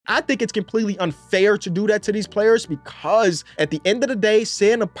I think it's completely unfair to do that to these players because at the end of the day,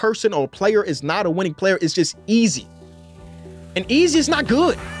 saying a person or a player is not a winning player is just easy. And easy is not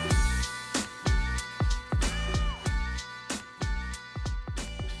good.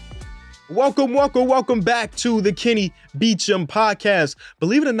 Welcome back to the Kenny Beecham podcast.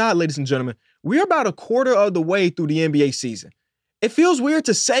 Believe it or not, ladies and gentlemen, we're about a quarter of the way through the NBA season. It feels weird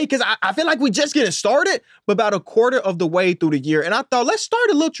to say because I feel like we just getting started, but about a quarter of the way through the year. And I thought, let's start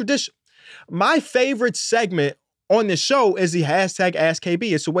a little tradition. My favorite segment on this show is the hashtag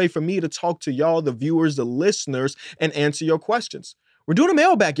AskKB. It's a way for me to talk to y'all, the viewers, the listeners, and answer your questions. We're doing a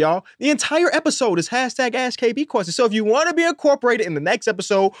mailbag, y'all. The entire episode is hashtag AskKB questions. So if you want to be incorporated in the next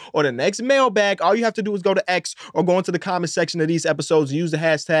episode or the next mailbag, all you have to do is go to X or go into the comment section of these episodes, use the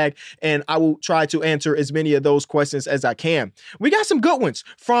hashtag, and I will try to answer as many of those questions as I can. We got some good ones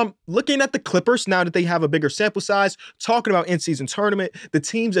from looking at the Clippers now that they have a bigger sample size, talking about in-season tournament, the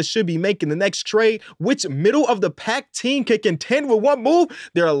teams that should be making the next trade, which middle of the pack team can contend with one move.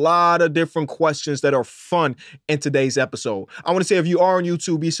 There are a lot of different questions that are fun in today's episode. I want to say if you are on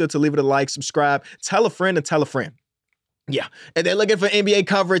YouTube, be sure to leave it a like, subscribe, tell a friend, and tell a friend. Yeah. And they're looking for NBA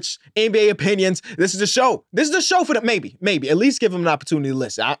coverage, NBA opinions. This is the show. This is the show for them. Maybe. At least give them an opportunity to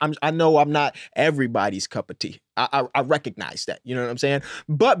listen. I know I'm not everybody's cup of tea. I recognize that. You know what I'm saying?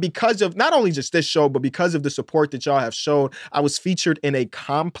 But because of not only just this show, but because of the support that y'all have showed, I was featured in a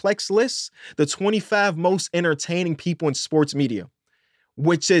complex list, the 25 most entertaining people in sports media,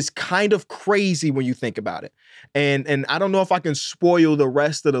 which is kind of crazy when you think about it. And I don't know if I can spoil the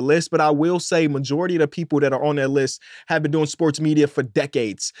rest of the list, but I will say majority of the people that are on that list have been doing sports media for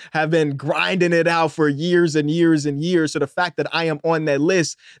decades, have been grinding it out for years and years and years. So the fact that I am on that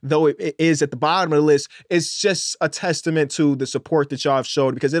list, though it is at the bottom of the list, is just a testament to the support that y'all have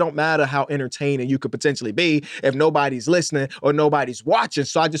showed, because it don't matter how entertaining you could potentially be if nobody's listening or nobody's watching.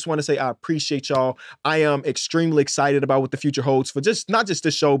 So I just want to say I appreciate y'all. I am extremely excited about what the future holds for just not just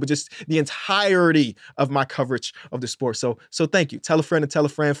this show, but just the entirety of my coverage of the sport. So thank you. Tell a friend and tell a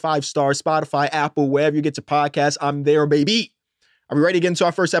friend. 5 stars, Spotify, Apple, wherever you get your podcast. I'm there, baby. Are we ready to get into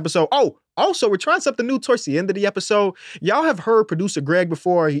our first episode? Oh, also, we're trying something new towards the end of the episode. Y'all have heard producer Greg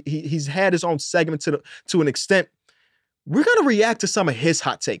before. He's had his own segment to an extent. We're going to react to some of his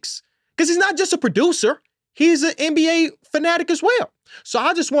hot takes because he's not just a producer. He's an NBA fanatic as well. So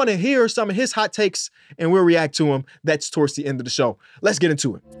I just want to hear some of his hot takes and we'll react to them. That's towards the end of the show. Let's get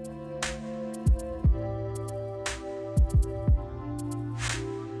into it.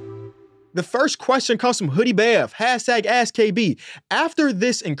 The first question comes from Hoodie Bev, hashtag AskKB. After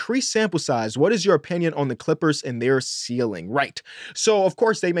this increased sample size, what is your opinion on the Clippers and their ceiling? Right. So, of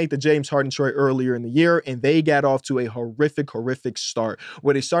course, they made the James Harden trade earlier in the year, and they got off to a horrific start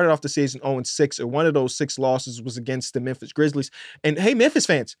where they started off the season 0-6, and one of those 6 losses was against the Memphis Grizzlies. And hey, Memphis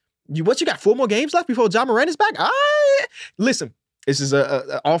fans, you got 4 more games left before Ja Morant is back? Listen, this is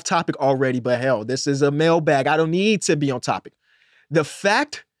a off topic already, but hell, this is a mailbag. I don't need to be on topic. The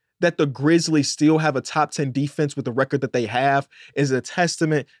fact that the Grizzlies still have a top 10 defense with the record that they have is a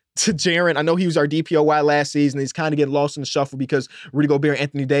testament to Jaren. I know he was our DPOY last season. He's kind of getting lost in the shuffle because Rudy Gobert and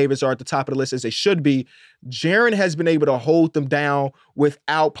Anthony Davis are at the top of the list as they should be. Jaren has been able to hold them down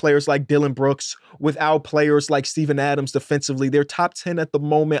without players like Dylan Brooks, without players like Steven Adams defensively. They're top 10 at the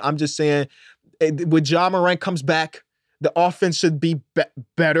moment. I'm just saying, when Ja Morant comes back, the offense should be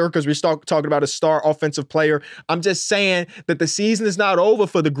better because we're talking about a star offensive player. I'm just saying that the season is not over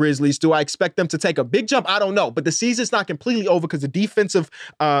for the Grizzlies. Do I expect them to take a big jump? I don't know. But the season's not completely over because the defensive,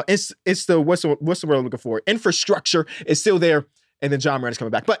 it's the what's the word I'm looking for? Infrastructure is still there, and then Ja Morant is coming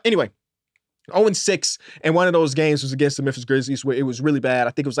back. But anyway, 0-6, and one of those games was against the Memphis Grizzlies where it was really bad.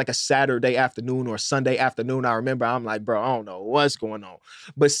 I think it was like a Saturday afternoon or a Sunday afternoon. I remember I'm like, bro, I don't know what's going on.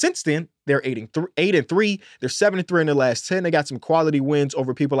 But since then, they're 8-3. They're 7-3 in their last 10. They got some quality wins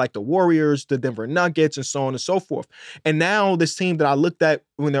over people like the Warriors, the Denver Nuggets, and so on and so forth. And now this team that I looked at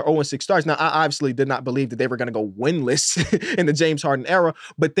when they're 0-6 starts, now I obviously did not believe that they were going to go winless in the James Harden era,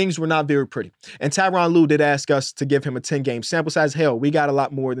 but things were not very pretty. And Tyronn Lue did ask us to give him a 10-game sample size. Hell, we got a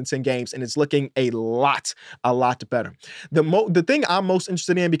lot more than 10 games, and it's looking a lot better. The thing I'm most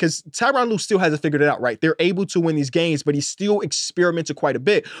interested in, because Tyronn Lue still hasn't figured it out, right? They're able to win these games, but he's still experimented quite a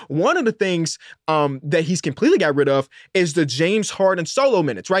bit. One of the things that he's completely got rid of is the James Harden solo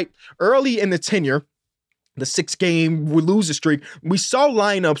minutes, right? Early in the tenure, the 6-game loser streak, we saw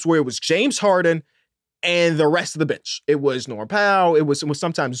lineups where it was James Harden and the rest of the bench. It was Norm Powell. It was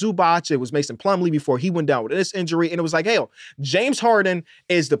sometimes Zubac. It was Mason Plumlee before he went down with this injury. And it was like, hell, James Harden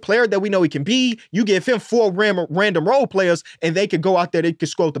is the player that we know he can be. You give him 4 random role players, and they could go out there, they could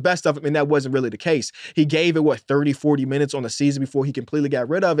score the best of him, and that wasn't really the case. He gave it, 30, 40 minutes on the season before he completely got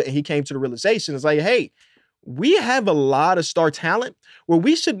rid of it, and he came to the realization, it's like, hey, we have a lot of star talent where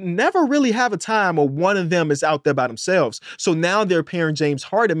we should never really have a time where one of them is out there by themselves. So now they're pairing James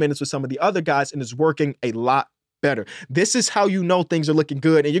Harden minutes with some of the other guys, and it's working a lot better. This is how you know things are looking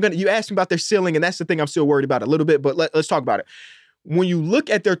good. And you asked me about their ceiling, and that's the thing I'm still worried about a little bit, but let's talk about it. When you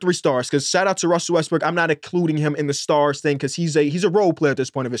look at their 3 stars, because shout out to Russell Westbrook, I'm not including him in the stars thing because he's a role player at this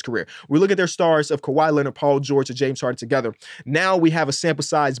point of his career. We look at their stars of Kawhi Leonard, Paul George, and James Harden together. Now we have a sample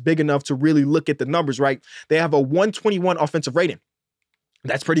size big enough to really look at the numbers, right? They have a 121 offensive rating.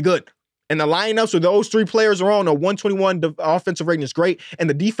 That's pretty good. And the lineups where those 3 players are on, a 121 offensive rating is great, and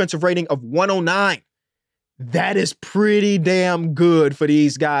the defensive rating of 109. That is pretty damn good for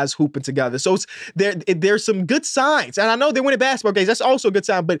these guys hooping together. So there's some good signs. And I know they win at basketball games. That's also a good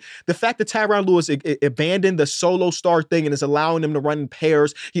sign. But the fact that Tyronn Lewis abandoned the solo star thing and is allowing them to run in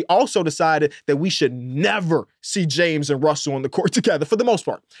pairs, he also decided that we should never see James and Russell on the court together for the most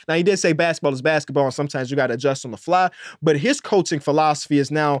part. Now, he did say basketball is basketball, and sometimes you got to adjust on the fly. But his coaching philosophy is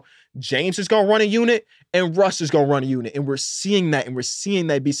now James is going to run a unit and Russ is going to run a unit. And we're seeing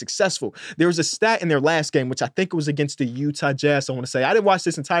that be successful. There was a stat in their last game, which I think it was against the Utah Jazz. I want to say I didn't watch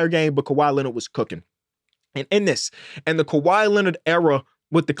this entire game, but Kawhi Leonard was cooking. And in this, and the Kawhi Leonard era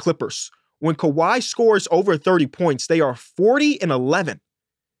with the Clippers, when Kawhi scores over 30 points, they are 40-11.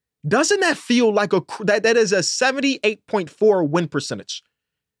 Doesn't that feel like that is a 78.4 win percentage?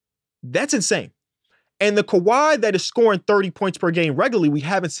 That's insane. And the Kawhi that is scoring 30 points per game regularly, we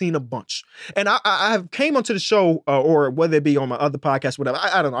haven't seen a bunch. And I have came onto the show, or whether it be on my other podcast, whatever.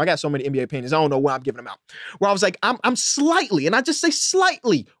 I don't know. I got so many NBA opinions. I don't know why I'm giving them out. Where I was like, I'm slightly, and I just say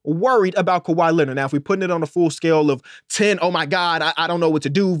slightly, worried about Kawhi Leonard. Now, if we're putting it on a full scale of 10, oh my God, I don't know what to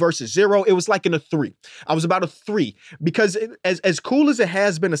do versus 0, it was like in a 3. I was about a 3 because as cool as it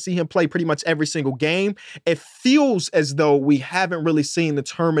has been to see him play pretty much every single game, it feels as though we haven't really seen the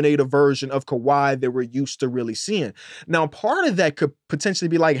Terminator version of Kawhi that we're used to really seeing. Now, part of that could potentially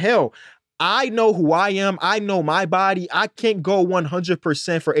be like, hell, I know who I am. I know my body. I can't go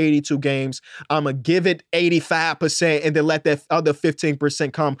 100% for 82 games. I'm going to give it 85% and then let that other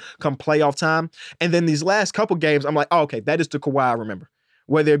 15% come playoff time. And then these last couple games, I'm like, oh, okay, that is the Kawhi I remember.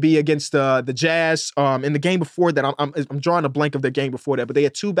 Whether it be against the Jazz, in the game before that, I'm drawing a blank of the game before that, but they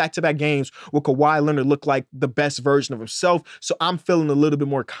had 2 back-to-back games where Kawhi Leonard looked like the best version of himself. So I'm feeling a little bit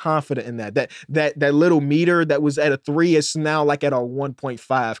more confident in that little meter that was at a 3 is now like at a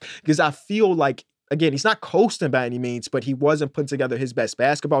 1.5 because I feel like, again, he's not coasting by any means, but he wasn't putting together his best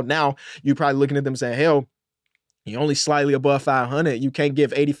basketball. Now you're probably looking at them saying, hell, you're only slightly above 500. You can't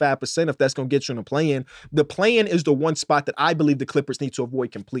give 85% if that's going to get you in the play-in. The play-in is the one spot that I believe the Clippers need to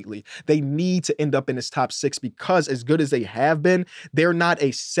avoid completely. They need to end up in this top 6 because as good as they have been, they're not a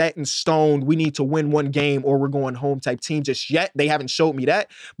set in stone, we need to win one game or we're going home type team just yet. They haven't showed me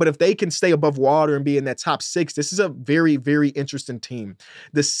that. But if they can stay above water and be in that top 6, this is a very, very interesting team.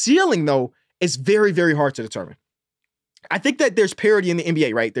 The ceiling, though, is very, very hard to determine. I think that there's parity in the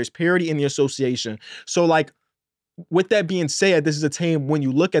NBA, right? There's parity in the association. So, like, with that being said, this is a team, when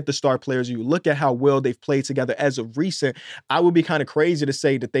you look at the star players, you look at how well they've played together as of recent, I would be kind of crazy to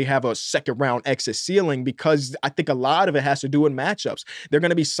say that they have a second round exit ceiling because I think a lot of it has to do with matchups. There are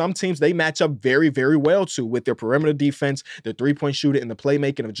going to be some teams they match up very, very well to with their perimeter defense, their three-point shooter, and the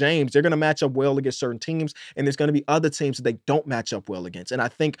playmaking of James. They're going to match up well against certain teams, and there's going to be other teams that they don't match up well against. And I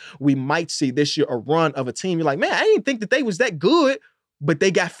think we might see this year a run of a team. You're like, man, I didn't think that they was that good, but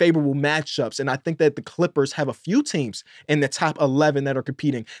they got favorable matchups. And I think that the Clippers have a few teams in the top 11 that are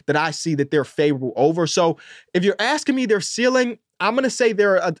competing that I see that they're favorable over. So if you're asking me their ceiling, I'm going to say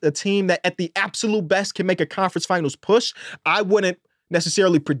they're a team that at the absolute best can make a conference finals push. I wouldn't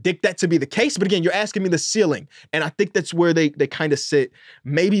necessarily predict that to be the case. But again, you're asking me the ceiling. And I think that's where they kind of sit.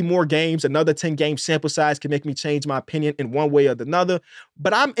 Maybe more games, another 10-game sample size can make me change my opinion in one way or another.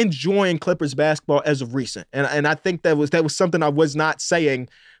 But I'm enjoying Clippers basketball as of recent. And I think that was something I was not saying,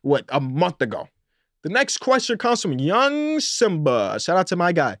 a month ago. The next question comes from Young Simba. Shout out to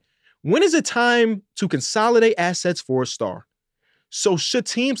my guy. When is it time to consolidate assets for a star? So should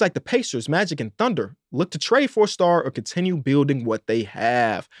teams like the Pacers, Magic, and Thunder look to trade for a star or continue building what they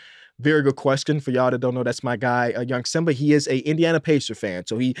have? Very good question. For y'all that don't know, that's my guy, Young Simba. He is a Indiana Pacer fan.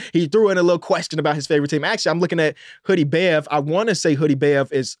 So he threw in a little question about his favorite team. Actually, I'm looking at Hoodie Bev. I want to say Hoodie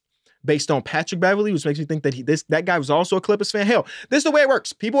Bev is based on Patrick Beverley, which makes me think that that guy was also a Clippers fan. Hell, this is the way it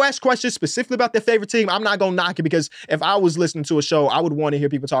works. People ask questions specifically about their favorite team. I'm not going to knock it because if I was listening to a show, I would want to hear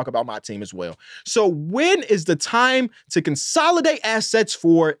people talk about my team as well. So when is the time to consolidate assets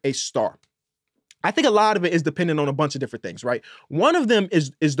for a star? I think a lot of it is dependent on a bunch of different things, right? One of them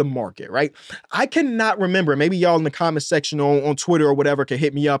is the market, right? I cannot remember, maybe y'all in the comment section on Twitter or whatever can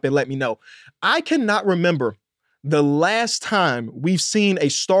hit me up and let me know. I cannot remember the last time we've seen a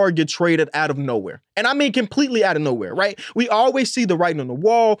star get traded out of nowhere. And I mean completely out of nowhere, right? We always see the writing on the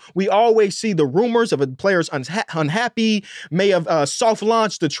wall. We always see the rumors of a player's unhappy, may have soft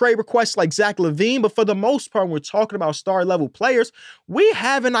launched the trade requests like Zach LaVine. But for the most part, when we're talking about star level players, we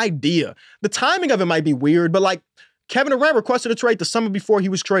have an idea. The timing of it might be weird, but like Kevin Durant requested a trade the summer before he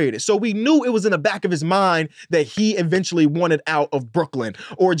was traded. So we knew it was in the back of his mind that he eventually wanted out of Brooklyn.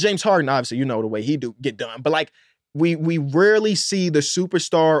 Or James Harden, obviously, you know the way he do get done. But like, we rarely see the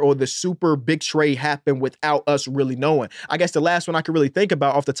superstar or the super big trade happen without us really knowing. I guess the last one I could really think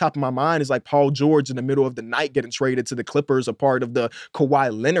about off the top of my mind is like Paul George in the middle of the night getting traded to the Clippers, a part of the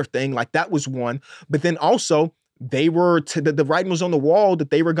Kawhi Leonard thing. Like that was one. But then also they were the writing was on the wall that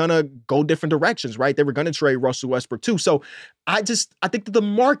they were gonna go different directions, right? They were gonna trade Russell Westbrook too. So I think that the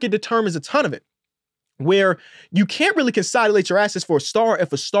market determines a ton of it, where you can't really consolidate your assets for a star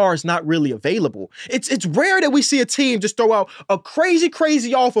if a star is not really available. It's rare that we see a team just throw out a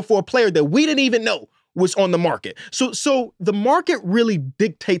crazy offer for a player that we didn't even know was on the market. So the market really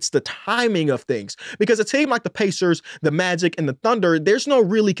dictates the timing of things, because a team like the Pacers, the Magic, and the Thunder, there's no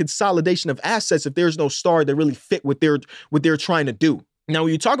really consolidation of assets if there's no star that really fit what they're trying to do. Now,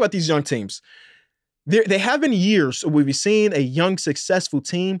 when you talk about these young teams, they have been years where we've seen a young, successful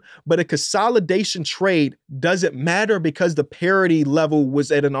team, but a consolidation trade doesn't matter because the parity level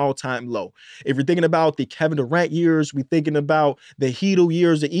was at an all-time low. If you're thinking about the Kevin Durant years, we're thinking about the Hedo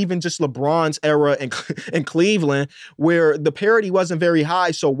years, or even just LeBron's era in Cleveland, where the parity wasn't very high.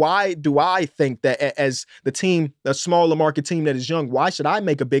 So why do I think that as the team, a smaller market team that is young, why should I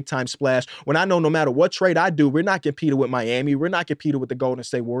make a big-time splash when I know no matter what trade I do, we're not competing with Miami, we're not competing with the Golden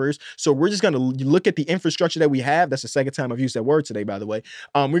State Warriors, so we're just going to look at the infrastructure that we have. That's the second time I've used that word today, by the way.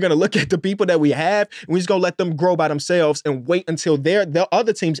 We're going to look at the people that we have, and we're just going to let them grow by themselves and wait until the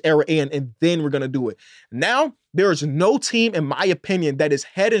other team's era end, and then we're going to do it. Now, there is no team, in my opinion, that is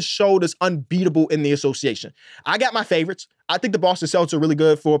head and shoulders unbeatable in the association. I got my favorites. I think the Boston Celtics are really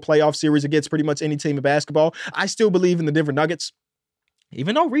good for a playoff series against pretty much any team in basketball. I still believe in the Denver Nuggets,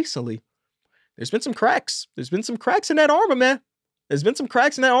 even though recently there's been some cracks. There's been some cracks in that armor, man. There's been some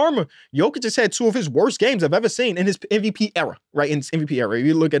cracks in that armor. Jokic just had two of his worst games I've ever seen in his MVP era, right? In his MVP era. If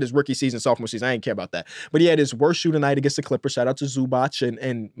you look at his rookie season, sophomore season, I didn't care about that. But he had his worst shooting night against the Clippers. Shout out to Zubac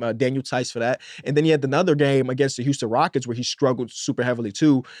and Daniel Tice for that. And then he had another game against the Houston Rockets where he struggled super heavily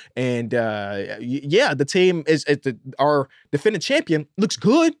too. And the team our defending champion looks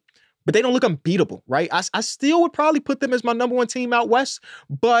good, but they don't look unbeatable, right? I still would probably put them as my number one team out west,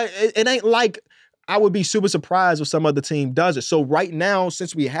 but it ain't like I would be super surprised if some other team does it. So right now,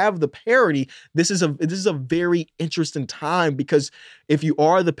 since we have the parity, this is a very interesting time, because if you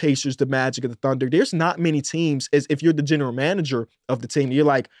are the Pacers, the Magic, or the Thunder, there's not many teams, as if you're the general manager of the team, you're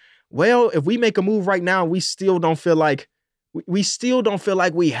like, well, if we make a move right now, we still don't feel like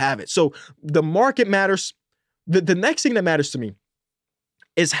we have it. So the market matters. The next thing that matters to me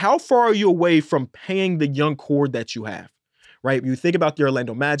is how far are you away from paying the young core that you have? Right? You think about the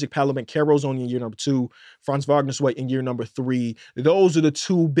Orlando Magic, Paolo Banchero's only in year number 2, Franz Wagner's in year number 3. Those are the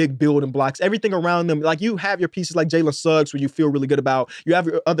two big building blocks. Everything around them, like you have your pieces like Jalen Suggs, where you feel really good about. You have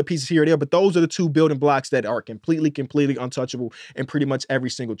your other pieces here or there, but those are the two building blocks that are completely untouchable in pretty much every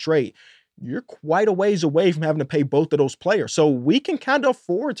single trade. You're quite a ways away from having to pay both of those players. So we can kind of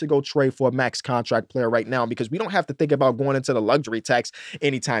afford to go trade for a max contract player right now, because we don't have to think about going into the luxury tax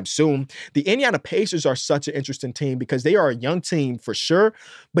anytime soon. The Indiana Pacers are such an interesting team because they are a young team for sure,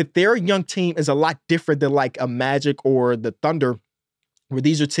 but their young team is a lot different than like a Magic or the Thunder, where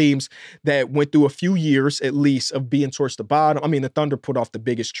these are teams that went through a few years at least of being towards the bottom. I mean, the Thunder put off the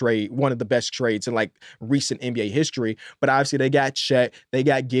biggest trade, one of the best trades in like recent NBA history, but obviously they got Chet, they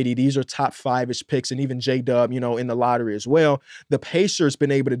got Giddey. These are top 5-ish picks, and even J-Dub, in the lottery as well. The Pacers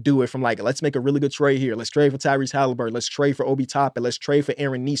been able to do it from like, let's make a really good trade here. Let's trade for Tyrese Halliburton. Let's trade for Obi Toppin. Let's trade for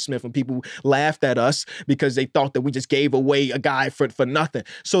Aaron Nesmith, when people laughed at us because they thought that we just gave away a guy for nothing.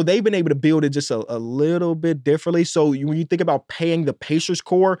 So they've been able to build it just a little bit differently. So when you think about paying the Pacers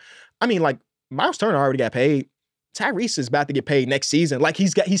core, I mean, like Miles Turner already got paid. Tyrese is about to get paid next season. Like he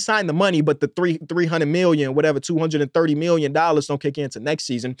signed the money, but the $300 million, whatever, $230 million don't kick into next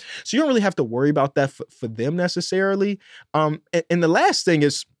season. So you don't really have to worry about that for them necessarily. And the last thing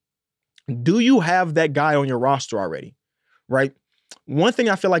is, Do you have that guy on your roster already? Right? One thing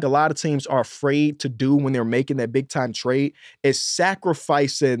I feel like a lot of teams are afraid to do when they're making that big time trade is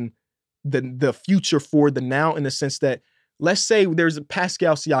sacrificing the future for the now, in the sense that, let's say there's a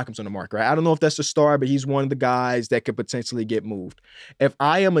Pascal Siakam's on the market, right? I don't know if that's the star, but he's one of the guys that could potentially get moved. If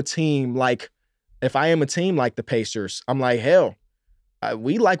I am a team like the Pacers, I'm like, hell,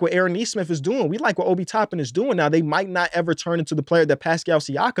 we like what Aaron Nesmith is doing. We like what Obi Toppin is doing. Now, they might not ever turn into the player that Pascal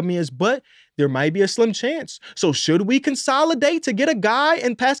Siakam is, but there might be a slim chance. So should we consolidate to get a guy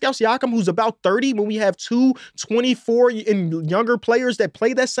in Pascal Siakam who's about 30 when we have two 24 and younger players that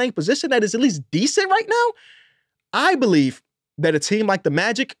play that same position that is at least decent right now? I believe that a team like the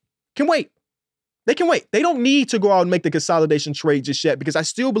Magic can wait. They can wait. They don't need to go out and make the consolidation trade just yet, because I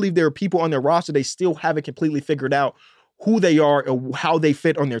still believe there are people on their roster they still haven't completely figured out who they are or how they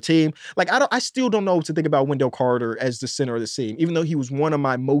fit on their team. Like, I still don't know what to think about Wendell Carter as the center of the team. Even though he was one of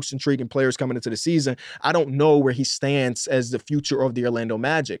my most intriguing players coming into the season, I don't know where he stands as the future of the Orlando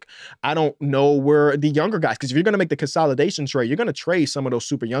Magic. I don't know where the younger guys, because if you're going to make the consolidation trade, you're going to trade some of those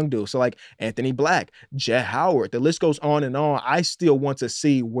super young dudes. So like Anthony Black, Jet Howard, the list goes on and on. I still want to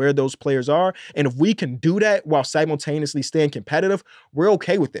see where those players are. And if we can do that while simultaneously staying competitive, we're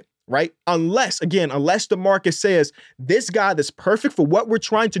okay with it. Right? Unless the market says this guy that's perfect for what we're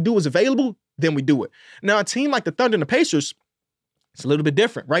trying to do is available, then we do it. Now, a team like the Thunder and the Pacers, it's a little bit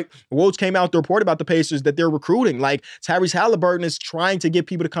different, right? Woj came out to report about the Pacers that they're recruiting. Like, Tyrese Halliburton is trying to get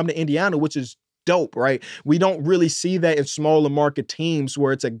people to come to Indiana, which is dope, right? We don't really see that in smaller market teams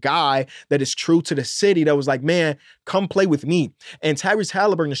where it's a guy that is true to the city that was like, man, come play with me. And Tyrese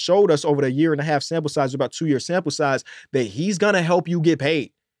Halliburton showed us over the 1.5-year sample size, about 2-year sample size, that he's going to help you get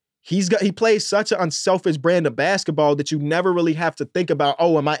paid. He plays such an unselfish brand of basketball that you never really have to think about,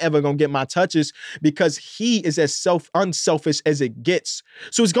 oh, am I ever going to get my touches? Because he is as unselfish as it gets.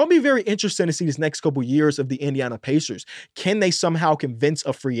 So it's going to be very interesting to see these next couple years of the Indiana Pacers. Can they somehow convince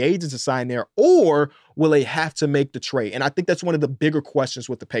a free agent to sign there, or will they have to make the trade? And I think that's one of the bigger questions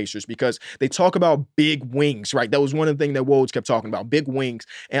with the Pacers, because they talk about big wings, right? That was one of the things that Woj kept talking about, big wings.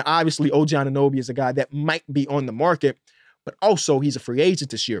 And obviously, OG Anunoby is a guy that might be on the market, but also he's a free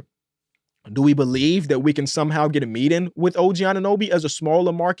agent this year. Do we believe that we can somehow get a meeting with OG Anunoby as a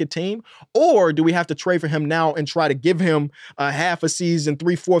smaller market team? Or do we have to trade for him now and try to give him a half a season,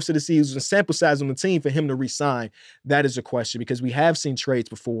 3/4 of the season, sample size on the team for him to re-sign? That is a question, because we have seen trades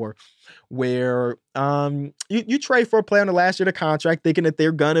before where you trade for a player on the last year of the contract thinking that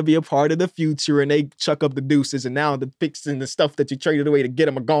they're going to be a part of the future, and they chuck up the deuces, and now the picks and the stuff that you traded away to get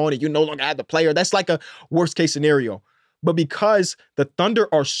them are gone and you no longer have the player. That's like a worst case scenario. But because the Thunder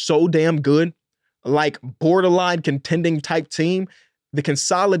are so damn good, like borderline contending type team, the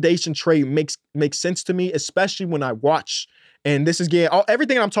consolidation trade makes sense to me, especially when I watch. And this is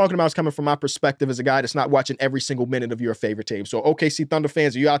everything I'm talking about is coming from my perspective as a guy that's not watching every single minute of your favorite team. So OKC Thunder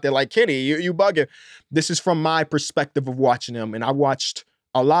fans, are you out there like, Kenny, you bugging? This is from my perspective of watching them. And I watched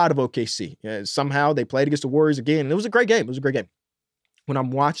a lot of OKC. Somehow they played against the Warriors again, and it was a great game. It was a great game. When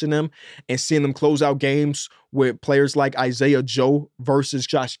I'm watching them and seeing them close out games with players like Isaiah Joe versus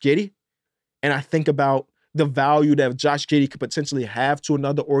Josh Giddey, and I think about the value that Josh Giddey could potentially have to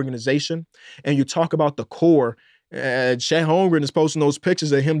another organization, and you talk about the core, Shea Holmgren is posting those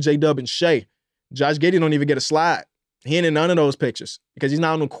pictures of him, J-Dub, and Shea. Josh Giddey don't even get a slide. He ain't in none of those pictures because he's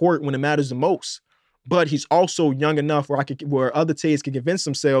not on the court when it matters the most. But he's also young enough where other teams can convince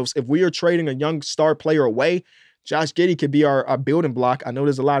themselves, if we are trading a young star player away, Josh Giddey could be our building block. I know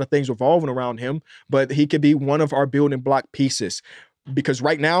there's a lot of things revolving around him, but he could be one of our building block pieces, because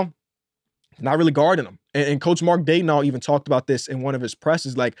right now, not really guarding him. And Coach Mark Daigneault even talked about this in one of his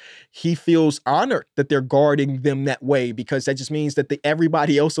presses. Like, he feels honored that they're guarding them that way, because that just means that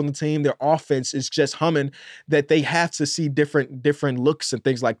everybody else on the team, their offense is just humming, that they have to see different looks and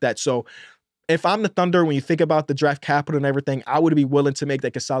things like that. So if I'm the Thunder, when you think about the draft capital and everything, I would be willing to make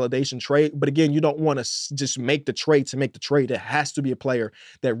that consolidation trade. But again, you don't want to just make the trade to make the trade. It has to be a player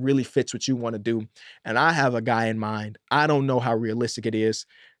that really fits what you want to do. And I have a guy in mind. I don't know how realistic it is,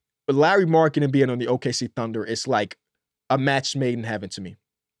 but Larry Markkinen being on the OKC Thunder is like a match made in heaven to me.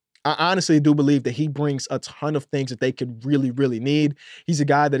 I honestly do believe that he brings a ton of things that they could really, really need. He's a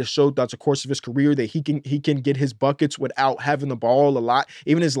guy that has showed throughout the course of his career that he can get his buckets without having the ball a lot.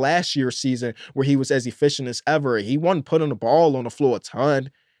 Even his last year's season, where he was as efficient as ever, he wasn't putting the ball on the floor a ton.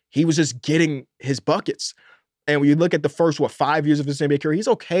 He was just getting his buckets. And when you look at the first, 5 years of his NBA career, he's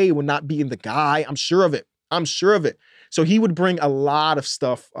okay with not being the guy. I'm sure of it. So he would bring a lot of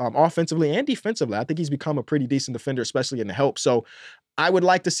stuff offensively and defensively. I think he's become a pretty decent defender, especially in the help. So I would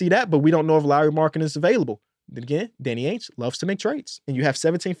like to see that, but we don't know if Larry Markkinen is available. Then again, Danny Ainge loves to make trades, and you have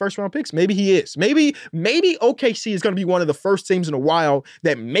 17 first-round picks. Maybe he is. Maybe OKC is going to be one of the first teams in a while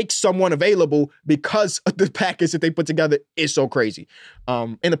that makes someone available because of the package that they put together is so crazy.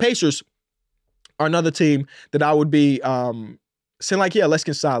 And the Pacers are another team that I would be saying like, yeah, let's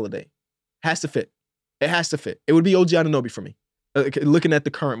consolidate. Has to fit. It has to fit. It would be OG Anunoby for me, looking at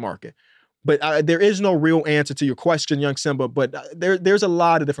the current market. But there is no real answer to your question, Young Simba, but there's a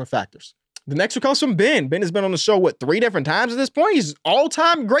lot of different factors. The next one comes from Ben. Ben has been on the show, 3 different times at this point? He's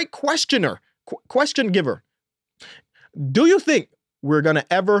all-time great questioner, question giver. Do you think we're going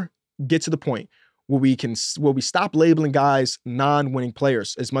to ever get to the point where we stop labeling guys non-winning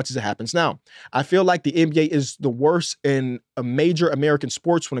players as much as it happens now? I feel like the NBA is the worst in a major American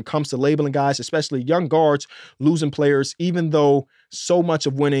sports when it comes to labeling guys, especially young guards, losing players, even though so much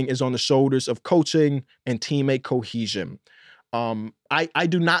of winning is on the shoulders of coaching and teammate cohesion. I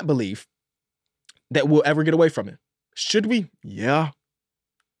do not believe that we'll ever get away from it. Should we? Yeah,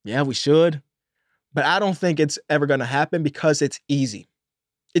 we should. But I don't think it's ever going to happen because it's easy.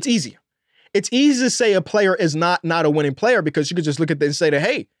 It's easy. It's easy to say a player is not a winning player because you could just look at this and say that,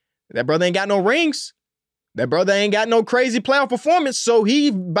 hey, that brother ain't got no rings. That brother ain't got no crazy playoff performance. So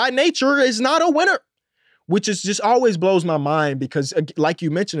he, by nature, is not a winner, which is just always blows my mind because, like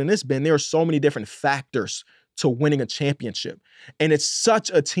you mentioned in this, Ben, there are so many different factors to winning a championship. And it's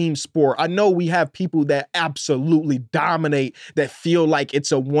such a team sport. I know we have people that absolutely dominate, that feel like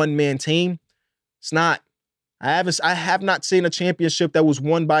it's a one-man team. It's not. I have not seen a championship that was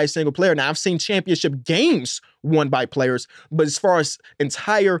won by a single player. Now, I've seen championship games won by players, but as far as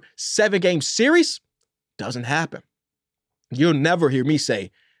entire 7-game series, doesn't happen. You'll never hear me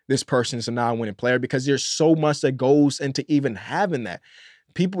say this person is a non-winning player because there's so much that goes into even having that.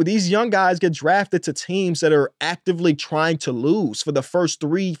 These young guys get drafted to teams that are actively trying to lose for the first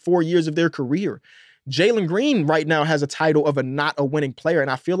 3-4 years of their career. Jalen Green right now has a title of not a winning player,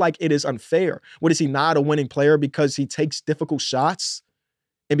 and I feel like it is unfair. What is he not a winning player because he takes difficult shots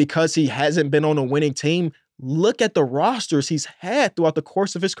and because he hasn't been on a winning team? Look at the rosters he's had throughout the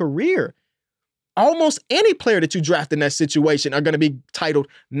course of his career. Almost any player that you draft in that situation are going to be titled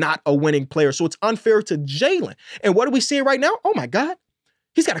not a winning player. So it's unfair to Jalen. And what are we seeing right now? Oh my God.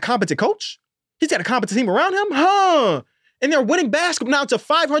 He's got a competent coach. He's got a competent team around him. And they're winning basketball. Now it's a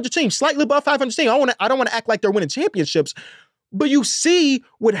 500 team, slightly above 500 team. I don't want to act like they're winning championships, but you see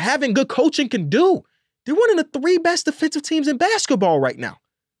what having good coaching can do. They're one of the 3 best defensive teams in basketball right now.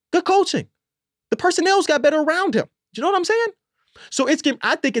 Good coaching. The personnel's got better around him. Do you know what I'm saying? So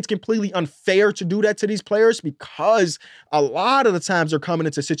I think it's completely unfair to do that to these players because a lot of the times they're coming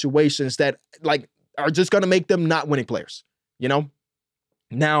into situations that are just going to make them not winning players, you know?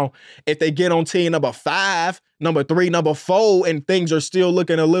 Now, if they get on team number 5, number 3, number 4, and things are still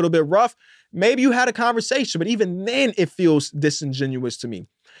looking a little bit rough, maybe you had a conversation, but even then it feels disingenuous to me.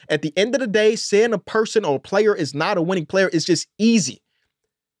 At the end of the day, saying a person or a player is not a winning player is just easy.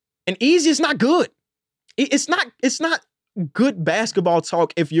 And easy is not good. It's not good basketball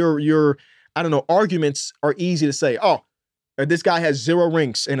talk if your arguments are easy to say, oh, this guy has 0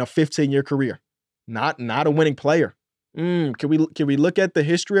 rings in a 15-year career. Not a winning player. Can we look at the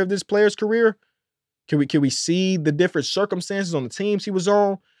history of this player's career? Can we see the different circumstances on the teams he was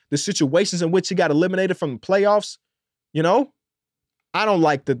on, the situations in which he got eliminated from the playoffs? You know, I don't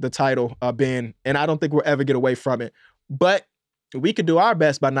like the title, Ben, and I don't think we'll ever get away from it. But we could do our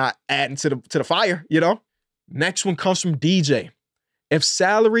best by not adding to the fire, you know? Next one comes from DJ. If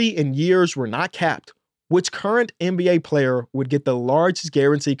salary and years were not capped, which current NBA player would get the largest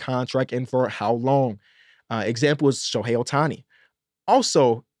guaranteed contract and for how long? Example is Shohei Ohtani.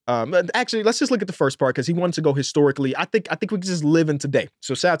 Also, actually, let's just look at the first part because he wanted to go historically. I think we can just live in today.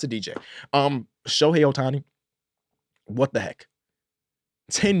 So shout out to DJ. Shohei Ohtani, what the heck?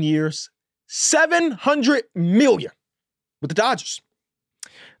 10 years, $700 million with the Dodgers.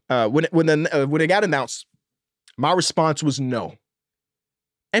 When it got announced, my response was no.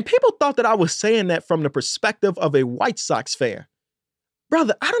 And people thought that I was saying that from the perspective of a White Sox fan.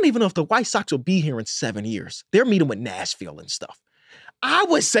 Brother, I don't even know if the White Sox will be here in 7 years. They're meeting with Nashville and stuff. I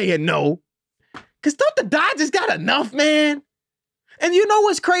was saying no. Because don't the Dodgers got enough, man? And you know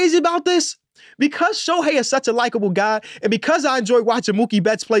what's crazy about this? Because Shohei is such a likable guy, and because I enjoy watching Mookie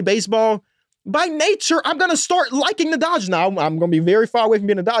Betts play baseball, by nature, I'm going to start liking the Dodgers. Now, I'm going to be very far away from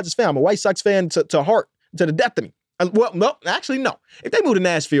being a Dodgers fan. I'm a White Sox fan to heart, to the depth of me. Well, no, actually, no. If they move to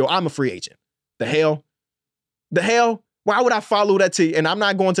Nashville, I'm a free agent. The hell? Why would I follow that team? And I'm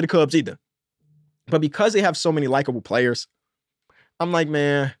not going to the Cubs either. But because they have so many likable players, I'm like,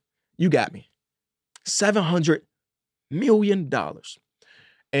 man, you got me. $700 million.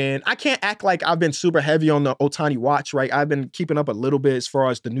 And I can't act like I've been super heavy on the Ohtani watch, right? I've been keeping up a little bit as far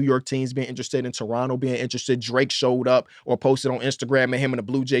as the New York teams being interested in Toronto being interested. Drake showed up or posted on Instagram and him in a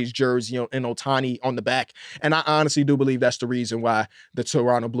Blue Jays jersey, and Ohtani on the back. And I honestly do believe that's the reason why the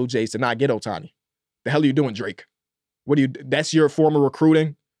Toronto Blue Jays did not get Ohtani. The hell are you doing, Drake? That's your form of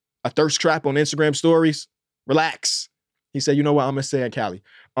recruiting? A thirst trap on Instagram stories? Relax. He said, you know what? I'm going to say it, Cali.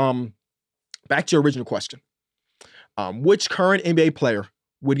 Back to your original question. Which current NBA player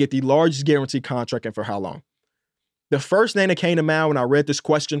would get the largest guaranteed contract and for how long? The first name that came to mind when I read this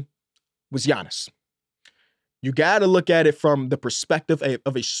question was Giannis. You got to look at it from the perspective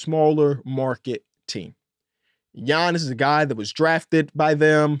of a smaller market team. Giannis is a guy that was drafted by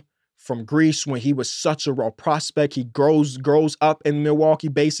them from Greece when he was such a raw prospect. He grows up in Milwaukee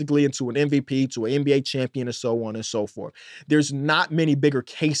basically into an MVP, to an NBA champion, and so on and so forth. There's not many bigger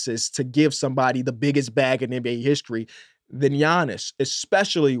cases to give somebody the biggest bag in NBA history than Giannis,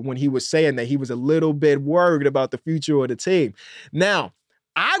 especially when he was saying that he was a little bit worried about the future of the team. Now,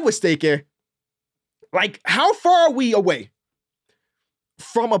 I was thinking, like, how far are we away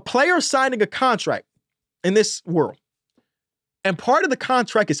from a player signing a contract in this world? And part of the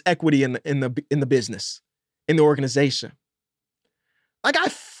contract is equity in the business, in the organization. Like, I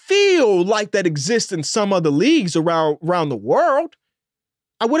feel like that exists in some other leagues around the world.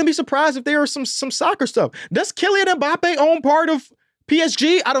 I wouldn't be surprised if there are some soccer stuff. Does Kylian Mbappe own part of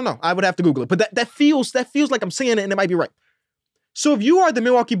PSG? I don't know. I would have to Google it. But that feels like I'm seeing it, and it might be right. So if you are the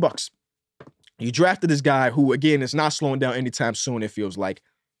Milwaukee Bucks, you drafted this guy who, again, is not slowing down anytime soon, it feels like.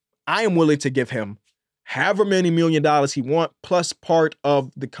 I am willing to give him however many $1 million he wants, plus part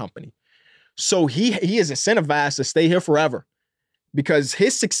of the company. So he is incentivized to stay here forever because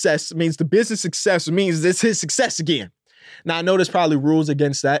his success means the business success means this his success again. Now, I know there's probably rules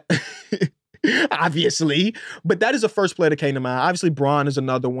against that, obviously, but that is the first player that came to mind. Obviously, Bron is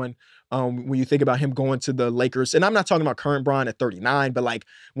another one. When you think about him going to the Lakers, and I'm not talking about current Bron at 39, but like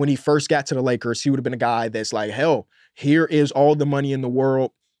when he first got to the Lakers, he would have been a guy that's like, hell, here is all the money in the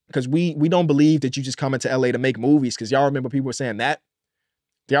world. Because we don't believe that you just come into LA to make movies. Because y'all remember people were saying that?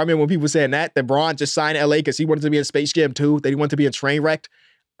 Do y'all remember when people were saying that Bron just signed LA because he wanted to be in Space Jam 2, that he wanted to be in Trainwreck?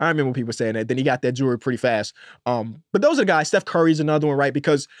 I remember when people were saying that. Then he got that jewelry pretty fast. But those are the guys. Steph Curry's another one, right?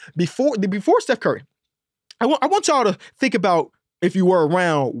 Because before Steph Curry, I want y'all to think about, if you were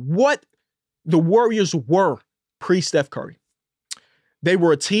around, what the Warriors were pre-Steph Curry. They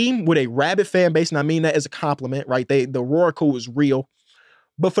were a team with a rabid fan base, and I mean that as a compliment, right? The Roracle was real.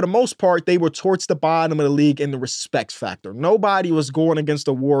 But for the most part, they were towards the bottom of the league in the respect factor. Nobody was going against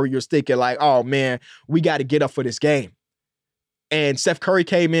the Warriors thinking like, oh man, we got to get up for this game. And Steph Curry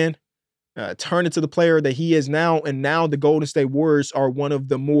came in, turned into the player that he is now, and now the Golden State Warriors are one of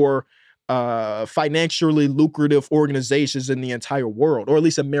the more financially lucrative organizations in the entire world, or at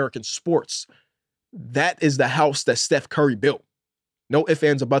least American sports. That is the house that Steph Curry built. No ifs,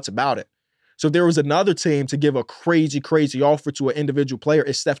 ands, or buts about it. So if there was another team to give a crazy, crazy offer to an individual player,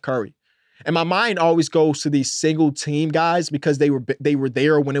 it's Steph Curry. And my mind always goes to these single team guys because they were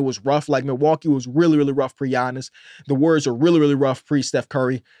there when it was rough. Like Milwaukee was really, really rough pre-Giannis. The Warriors are really, really rough pre-Steph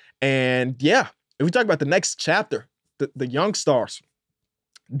Curry. And yeah, if we talk about the next chapter, the young stars,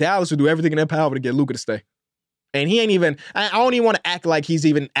 Dallas would do everything in their power to get Luka to stay. And he ain't even, I don't even want to act like he's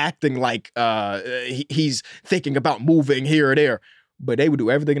even acting like he's thinking about moving here or there. But they would do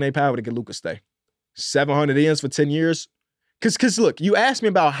everything in their power to get Luka to stay. 700 ends for 10 years. Because look, you asked me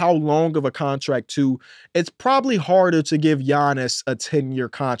about how long of a contract too. It's probably harder to give Giannis a 10-year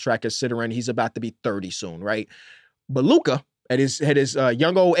contract considering he's about to be 30 soon, right? But Luka, at his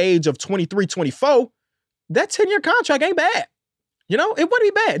young old age of 23, 24, that 10-year contract ain't bad. You know, it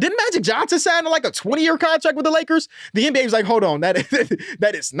wouldn't be bad. Didn't Magic Johnson sign like a 20-year contract with the Lakers? The NBA was like, hold on, that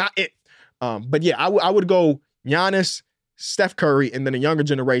is not it. But yeah, I would go Giannis, Steph Curry, and then a younger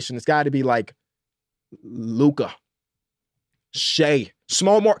generation. It's got to be like Luka, Shea.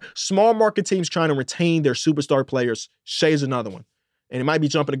 Small market teams trying to retain their superstar players. Shea's another one. And it might be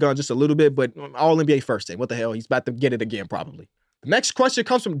jumping the gun just a little bit, but all NBA first team. What the hell? He's about to get it again, probably. The next question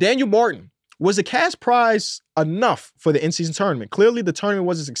comes from Daniel Martin. Was the cash prize enough for the in-season tournament? Clearly, the tournament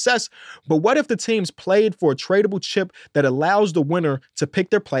was a success, but what if the teams played for a tradable chip that allows the winner to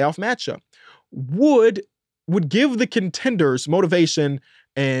pick their playoff matchup? Would give the contenders motivation,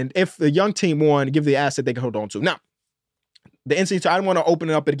 and if the young team won, give the asset they can hold on to. Now, the NCAA, I don't want to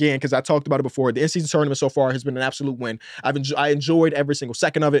open it up again because I talked about it before. The NCAA tournament so far has been an absolute win. I enjoyed every single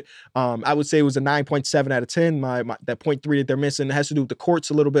second of it. I would say it was a 9.7 out of 10. That 0.3 that they're missing has to do with the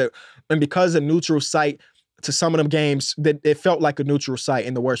courts a little bit. And because a neutral site to some of them games, that it felt like a neutral site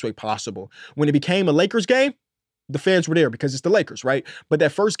in the worst way possible. When it became a Lakers game, the fans were there because it's the Lakers, right? But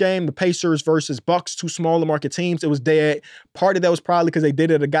that first game, the Pacers versus Bucks, two smaller market teams, it was dead. Part of that was probably because they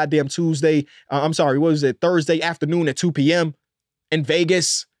did it a goddamn Thursday afternoon at 2 p.m. in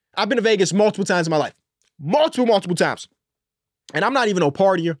Vegas. I've been to Vegas multiple times in my life. Multiple times. And I'm not even no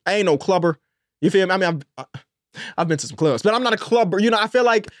partier. I ain't no clubber. You feel me? I mean, I've been to some clubs, but I'm not a clubber. You know, I feel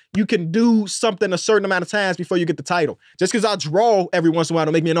like you can do something a certain amount of times before you get the title. Just because I draw every once in a while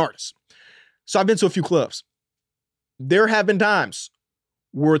don't make me an artist. So I've been to a few clubs. There have been times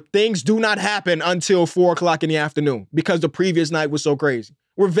where things do not happen until 4 o'clock in the afternoon because the previous night was so crazy.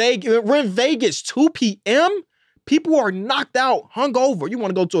 We're in Vegas, 2 p.m. People are knocked out, hungover. You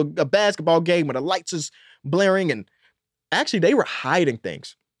want to go to a basketball game where the lights is blaring, and actually they were hiding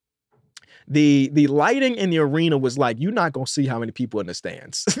things. The lighting in the arena was like, you're not gonna see how many people in the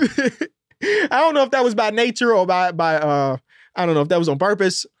stands. I don't know if that was by nature or by I don't know if that was on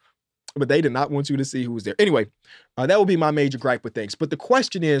purpose, but they did not want you to see who was there. Anyway, that would be my major gripe with things. But the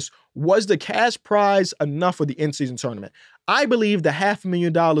question is, was the cash prize enough for the in-season tournament? I believe the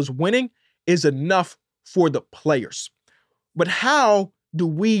 $500,000 winning is enough for the players. But how do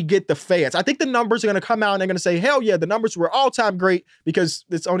we get the fans? I think the numbers are going to come out and they're going to say, hell yeah, the numbers were all-time great because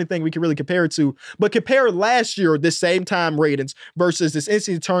it's the only thing we can really compare it to. But compare last year, this same time ratings versus this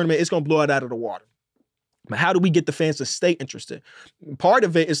in-season tournament, it's going to blow it out of the water. But how do we get the fans to stay interested? Part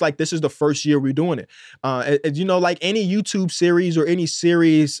of it is like, this is the first year we're doing it. You know, like any YouTube series or any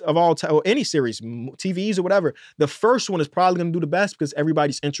series of all time, or any series, TVs or whatever, the first one is probably going to do the best because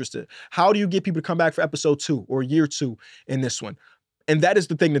everybody's interested. How do you get people to come back for episode 2 or year 2 in this one? And that is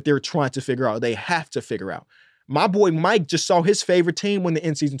the thing that they're trying to figure out. They have to figure out. My boy Mike just saw his favorite team win the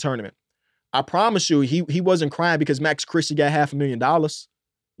in-season tournament. I promise you, he wasn't crying because Max Christie got $500,000.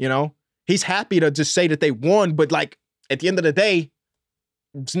 You know, he's happy to just say that they won, but like at the end of the day,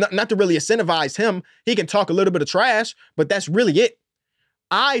 it's not to really incentivize him. He can talk a little bit of trash, but that's really it.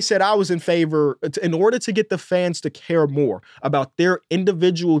 I said I was in favor, in order to get the fans to care more about their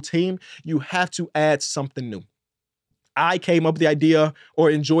individual team, you have to add something new. I came up with the idea or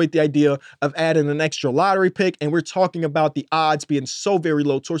enjoyed the idea of adding an extra lottery pick. And we're talking about the odds being so very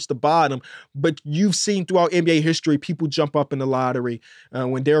low towards the bottom. But you've seen throughout NBA history, people jump up in the lottery.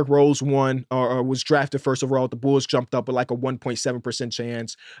 When Derrick Rose won or was drafted first overall, the Bulls jumped up with like a 1.7%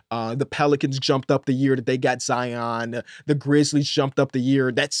 chance. The Pelicans jumped up the year that they got Zion. The Grizzlies jumped up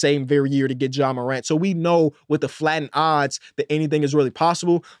that same very year to get Ja Morant. So we know with the flattened odds that anything is really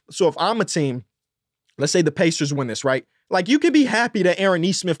possible. So if I'm a team, let's say the Pacers win this, right? Like, you could be happy that Aaron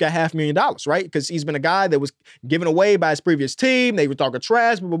Nesmith got $500,000, right? Because he's been a guy that was given away by his previous team. They were talking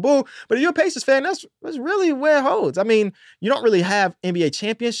trash, blah, blah, blah. But if you're a Pacers fan, that's really where it holds. I mean, you don't really have NBA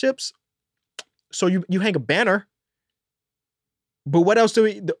championships, so you hang a banner. But what else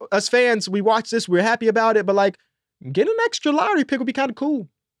us fans, we watch this, we're happy about it, but like, get an extra lottery pick would be kind of cool.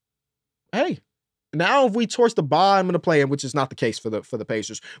 Hey. Now, if we towards the bottom of the play-in, which is not the case for the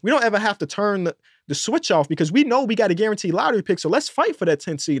Pacers, we don't ever have to turn the switch off because we know we got a guaranteed lottery pick. So let's fight for that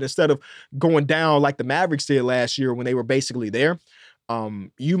 10th seed instead of going down like the Mavericks did last year when they were basically there.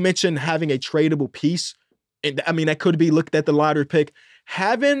 You mentioned having a tradable piece. And I mean, that could be looked at the lottery pick.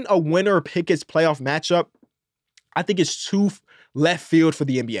 Having a winner pick its playoff matchup, I think it's too left field for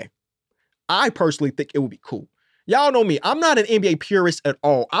the NBA. I personally think it would be cool. Y'all know me. I'm not an NBA purist at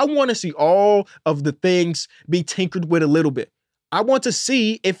all. I want to see all of the things be tinkered with a little bit. I want to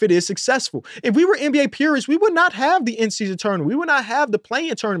see if it is successful. If we were NBA purists, we would not have the in-season tournament. We would not have the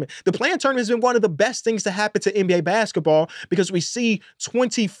play-in tournament. The play-in tournament has been one of the best things to happen to NBA basketball because we see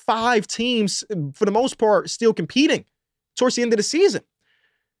 25 teams, for the most part, still competing towards the end of the season.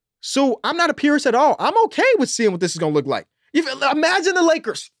 So I'm not a purist at all. I'm okay with seeing what this is going to look like. Imagine the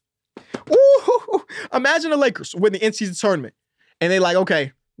Lakers. Ooh, imagine the Lakers win the in-season tournament. And they like,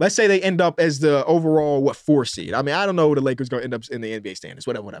 okay, let's say they end up as the overall, 4 seed. I mean, I don't know where the Lakers going to end up in the NBA standings,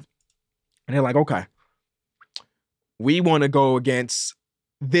 whatever. And they're like, okay, we want to go against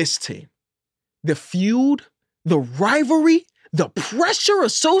this team. The feud, the rivalry, the pressure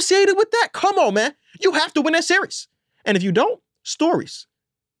associated with that. Come on, man. You have to win that series. And if you don't, stories.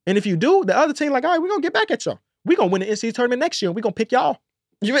 And if you do, the other team like, all right, we're going to get back at y'all. We're going to win the in-season tournament next year. And we're going to pick y'all.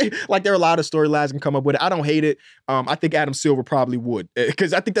 You mean, like, there are a lot of storylines that can come up with it. I don't hate it. I think Adam Silver probably would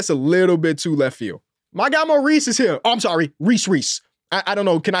because I think that's a little bit too left field. My guy Maurice is here. Oh, I'm sorry. Reese. I don't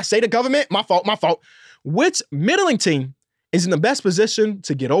know. Can I say the government? My fault. Which middling team is in the best position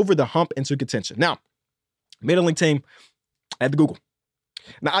to get over the hump into contention? Now, middling team, I had to Google.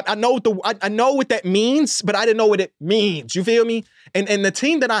 Now I know I know what that means, but I didn't know what it means. You feel me? And the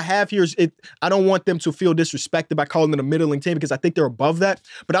team that I have here is I don't want them to feel disrespected by calling it a middling team because I think they're above that.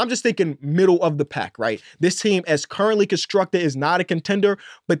 But I'm just thinking middle of the pack, right? This team, as currently constructed, is not a contender,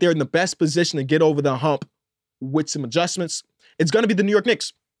 but they're in the best position to get over the hump with some adjustments. It's going to be the New York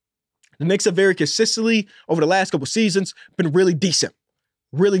Knicks. The Knicks have very consistently, over the last couple seasons, been really decent.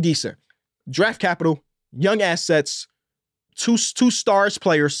 Really decent. Draft capital, young assets, two stars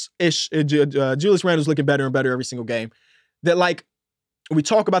players-ish. Julius Randle's looking better and better every single game. That, like, when we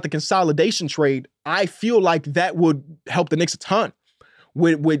talk about the consolidation trade, I feel like that would help the Knicks a ton.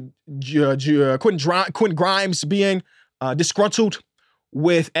 With Quentin Grimes being disgruntled,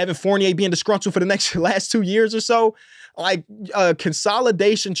 with Evan Fournier being disgruntled for the last 2 years or so, like a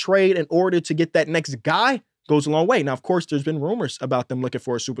consolidation trade in order to get that next guy goes a long way. Now, of course, there's been rumors about them looking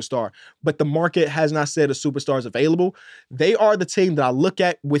for a superstar, but the market has not said a superstar is available. They are the team that I look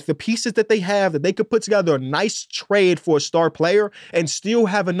at with the pieces that they have, that they could put together a nice trade for a star player and still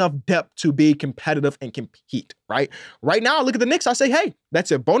have enough depth to be competitive and compete, right? Right now, I look at the Knicks, I say, hey,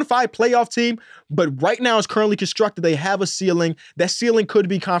 that's a bona fide playoff team, but right now it's currently constructed. They have a ceiling. That ceiling could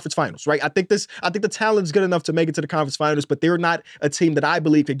be conference finals, right? I think the talent is good enough to make it to the conference finals, but they're not a team that I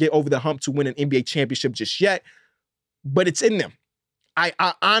believe could get over the hump to win an NBA championship just yet. But it's in them. I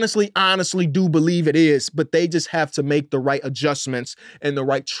honestly do believe it is, but they just have to make the right adjustments and the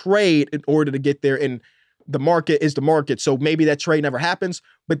right trade in order to get there. And the market is the market. So maybe that trade never happens,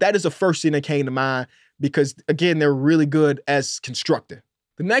 but that is the first thing that came to mind because, again, they're really good as constructed.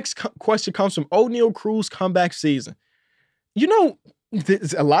 The next question comes from O'Neal Cruz comeback season. You know,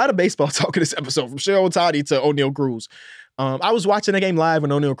 there's a lot of baseball talk in this episode, from Cheryl Toddy to O'Neal Cruz. I was watching the game live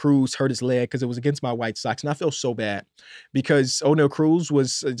when O'Neal Cruz hurt his leg because it was against my White Sox, and I feel so bad because O'Neal Cruz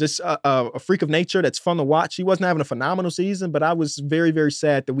was just a freak of nature that's fun to watch. He wasn't having a phenomenal season, but I was very, very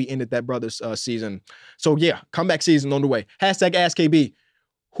sad that we ended that brother's season. So yeah, comeback season on the way. Hashtag AskKB.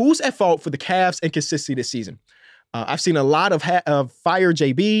 Who's at fault for the Cavs' inconsistency this season? I've seen a lot of fire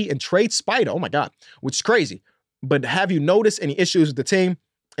JB and trade Spider. Oh my God, which is crazy. But have you noticed any issues with the team?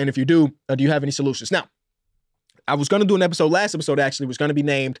 And if you do you have any solutions? Now, I was going to do an episode, last episode actually, was going to be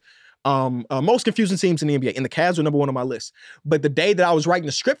named most confusing teams in the NBA, and the Cavs were number one on my list. But the day that I was writing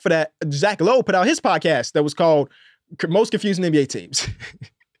the script for that, Zach Lowe put out his podcast that was called Most Confusing NBA Teams.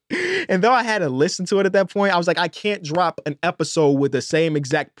 And though I had to listen to it at that point, I was like, I can't drop an episode with the same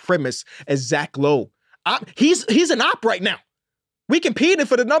exact premise as Zach Lowe. He's an op right now. We competed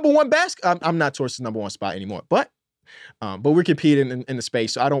for the number one basket. I'm not towards the number one spot anymore, but we're competing in the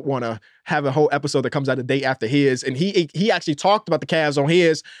space. So I don't want to have a whole episode that comes out the day after his. And he actually talked about the Cavs on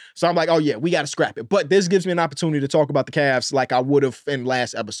his. So I'm like, oh yeah, we got to scrap it. But this gives me an opportunity to talk about the Cavs like I would have in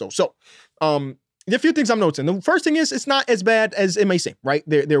last episode. So, there are a few things I'm noticing. The first thing is it's not as bad as it may seem, right?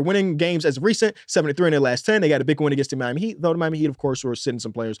 They're winning games as recent, 73 in their last 10. They got a big win against the Miami Heat, though the Miami Heat, of course, were sitting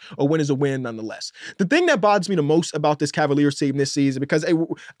some players. A win is a win nonetheless. The thing that bothers me the most about this Cavaliers team this season, because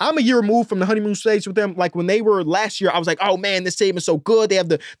I'm a year removed from the honeymoon stage with them. Like when they were last year, I was like, oh man, this team is so good. They have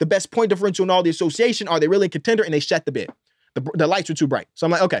the best point differential in all the association. Are they really a contender? And they shut the bid. The lights were too bright. So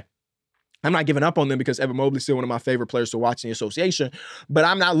I'm like, okay. I'm not giving up on them because Evan Mobley's still one of my favorite players to watch in the association, but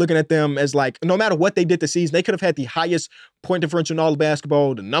I'm not looking at them as like, no matter what they did this season, they could have had the highest point differential in all of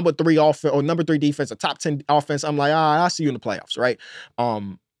basketball, the number 3 offense or number 3 defense, a top 10 offense. I'm like, I'll see you in the playoffs, right?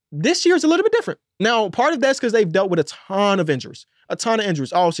 This year's a little bit different. Now, part of that's because they've dealt with a ton of injuries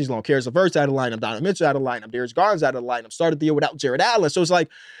all season long. Caris LeVert's out of the lineup, Donovan Mitchell out of the lineup, Darius Garland's out of the lineup, started the year without Jared Allen. So it's like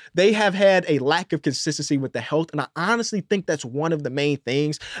they have had a lack of consistency with the health, and I honestly think that's one of the main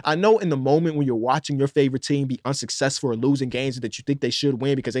things. I know in the moment when you're watching your favorite team be unsuccessful or losing games that you think they should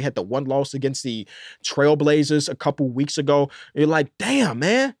win because they had the one loss against the Trailblazers a couple weeks ago, you're like, damn,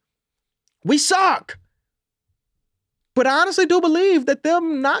 man, we suck. But I honestly do believe that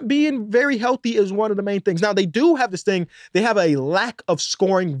them not being very healthy is one of the main things. Now, they do have this thing. They have a lack of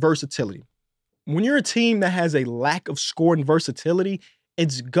scoring versatility. When you're a team that has a lack of scoring versatility,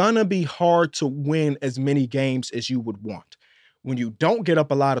 it's going to be hard to win as many games as you would want. When you don't get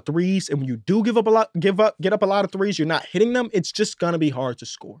up a lot of threes, and when you do get up a lot of threes, you're not hitting them, it's just going to be hard to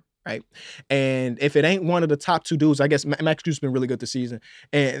score. Right. And if it ain't one of the top 2 dudes, I guess Max Strus's been really good this season,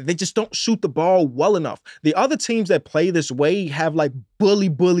 and they just don't shoot the ball well enough. The other teams that play this way have like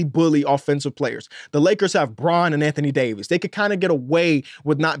bully offensive players. The Lakers have Bron and Anthony Davis. They could kind of get away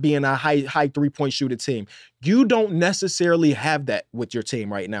with not being a high 3-point shooter team. You don't necessarily have that with your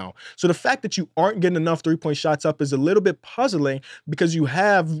team right now. So the fact that you aren't getting enough 3-point shots up is a little bit puzzling because you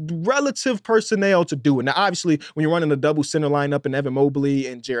have relative personnel to do it. Now, obviously, when you're running a double center lineup in Evan Mobley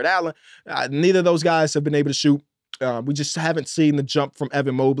and Jared Allen, neither of those guys have been able to shoot. We just haven't seen the jump from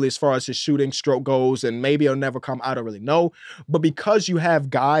Evan Mobley as far as his shooting stroke goes, and maybe it'll never come. I don't really know. But because you have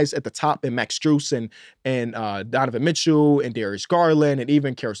guys at the top in Max Strus and Donovan Mitchell and Darius Garland and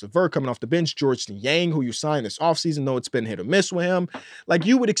even Karis LeVert coming off the bench, George Niang, who you signed this offseason, though it's been hit or miss with him, like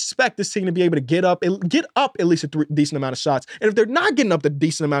you would expect this team to be able to get up at least a decent amount of shots. And if they're not getting up the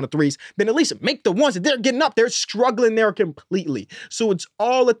decent amount of threes, then at least make the ones that they're getting up. They're struggling there completely. So it's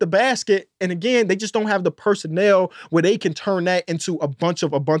all at the basket. And again, they just don't have the personnel where they can turn that into a bunch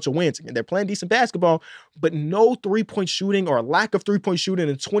of wins. Again, they're playing decent basketball, but no three-point shooting or a lack of three-point shooting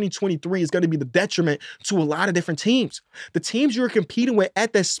in 2023 is going to be the detriment to a lot of different teams. The teams you're competing with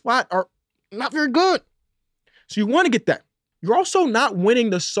at that spot are not very good. So you want to get that. You're also not winning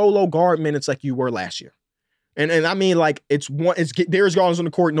the solo guard minutes like you were last year. And I mean, like, it's Darius Garland's on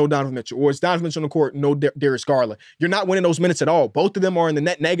the court, no Donovan Mitchell, or it's Donovan Mitchell on the court, no Darius Garland. You're not winning those minutes at all. Both of them are in the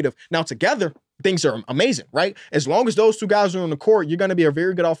net negative. Now, together, things are amazing, right? As long as those two guys are on the court, you're going to be a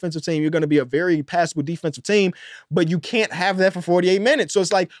very good offensive team. You're going to be a very passable defensive team, but you can't have that for 48 minutes. So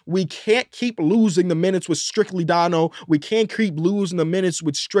it's like, we can't keep losing the minutes with strictly Dono. We can't keep losing the minutes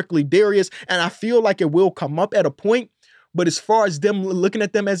with strictly Darius. And I feel like it will come up at a point. But as far as them looking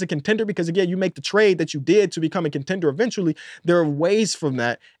at them as a contender, because again, you make the trade that you did to become a contender eventually, there are ways from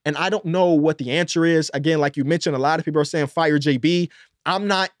that. And I don't know what the answer is. Again, like you mentioned, a lot of people are saying fire JB. I'm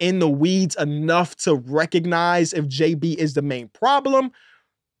not in the weeds enough to recognize if JB is the main problem,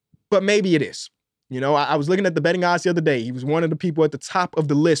 but maybe it is. You know, I was looking at the betting odds the other day. He was one of the people at the top of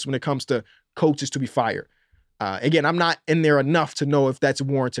the list when it comes to coaches to be fired. Again, I'm not in there enough to know if that's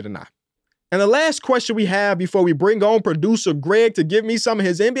warranted or not. And the last question we have before we bring on producer Greg to give me some of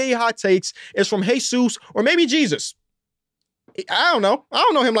his NBA hot takes is from Jesus or maybe Jesus. I don't know. I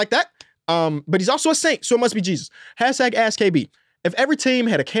don't know him like that. But he's also a Saint, so it must be Jesus. Hashtag AskKB. If every team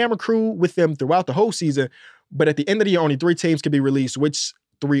had a camera crew with them throughout the whole season, but at the end of the year, only 3 teams could be released, which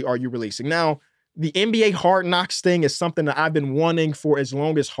 3 are you releasing? Now, the NBA Hard Knocks thing is something that I've been wanting for as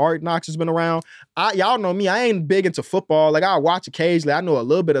long as Hard Knocks has been around. Y'all know me, I ain't big into football. Like, I watch occasionally. I know a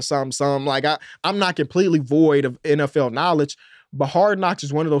little bit of something. Like, I'm not completely void of NFL knowledge, but Hard Knocks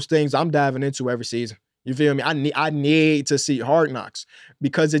is one of those things I'm diving into every season. You feel me? I need to see Hard Knocks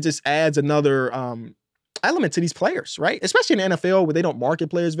because it just adds another element to these players, right? Especially in the NFL where they don't market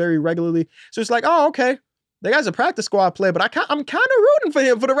players very regularly. So it's like, oh, okay. The guy's a practice squad player, but I'm kind of rooting for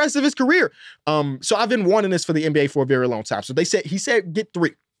him for the rest of his career. So I've been wanting this for the NBA for a very long time. So he said get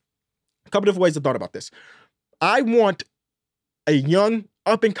 3. A couple different ways I thought about this. I want a young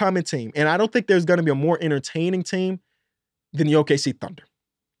up-and-coming team, and I don't think there's going to be a more entertaining team than the OKC Thunder.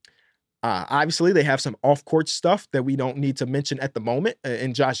 Obviously, they have some off-court stuff that we don't need to mention at the moment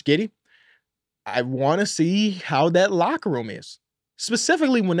in Josh Giddey. I want to see how that locker room is,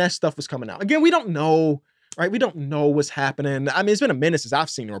 specifically when that stuff was coming out. Again, we don't know. Right? We don't know what's happening. I mean, it's been a minute since I've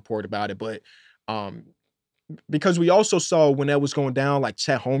seen a report about it, but because we also saw when that was going down, like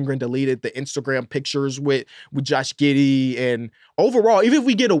Chet Holmgren deleted the Instagram pictures with Josh Giddey. And overall, even if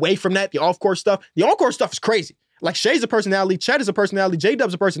we get away from that, the off-court stuff is crazy. Like Shay's a personality, Chet is a personality,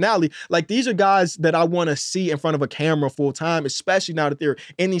 J-Dub's a personality. Like these are guys that I want to see in front of a camera full time, especially now that they're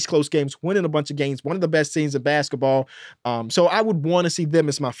in these close games, winning a bunch of games, one of the best teams in basketball. So I would want to see them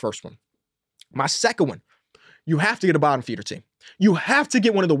as my first one. My second one, you have to get a bottom feeder team. You have to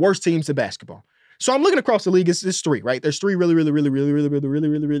get one of the worst teams in basketball. So I'm looking across the league. It's 3, right? There's 3 really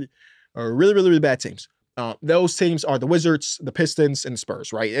bad teams. Those teams are the Wizards, the Pistons, and the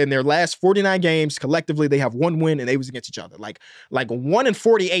Spurs, right? In their last 49 games, collectively, they have 1 win, and they was against each other. Like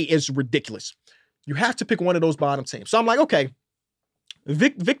 1-48 is ridiculous. You have to pick one of those bottom teams. So I'm like, okay,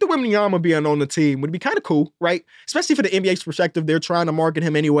 Victor Wembanyama being on the team would be kind of cool, right? Especially for the NBA's perspective. They're trying to market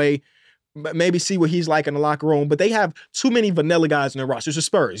him anyway. Maybe see what he's like in the locker room, but they have too many vanilla guys in their rosters. The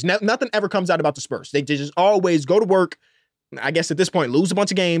Spurs. Nothing ever comes out about the Spurs. They just always go to work, I guess at this point, lose a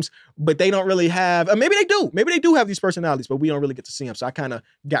bunch of games, but they don't really have, maybe they do. Maybe they do have these personalities, but we don't really get to see them, so I kind of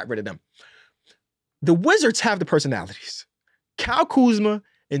got rid of them. The Wizards have the personalities. Kyle Kuzma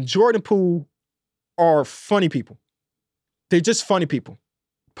and Jordan Poole are funny people. They're just funny people.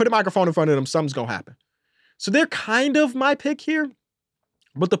 Put a microphone in front of them, something's going to happen. So they're kind of my pick here.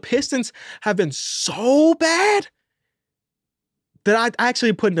 But the Pistons have been so bad that I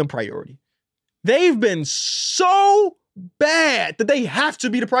actually put them priority. They've been so bad that they have to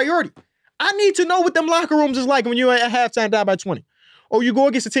be the priority. I need to know what them locker rooms is like when you're at halftime down by 20. Or you go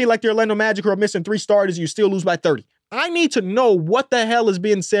against a team like the Orlando Magic who are missing 3 starters and you still lose by 30. I need to know what the hell is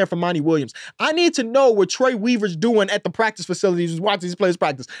being said from Monty Williams. I need to know what Troy Weaver's doing at the practice facilities, watching these players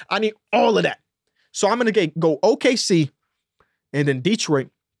practice. I need all of that. So I'm going to go OKC and then Detroit.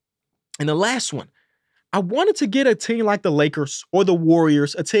 And the last one, I wanted to get a team like the Lakers or the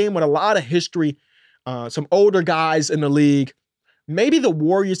Warriors, a team with a lot of history, some older guys in the league. Maybe the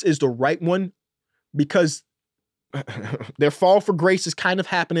Warriors is the right one because their fall for grace is kind of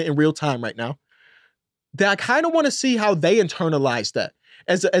happening in real time right now. That I kind of want to see how they internalize that.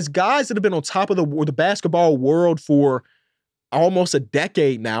 As guys that have been on top of the basketball world for almost a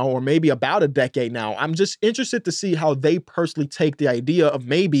decade now, or maybe about a decade now, I'm just interested to see how they personally take the idea of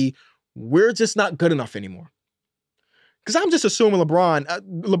maybe we're just not good enough anymore. Because I'm just assuming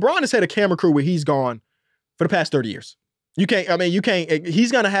LeBron has had a camera crew where he's gone for the past 30 years. He's going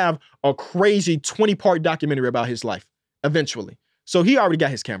to have a crazy 20-part documentary about his life eventually. So he already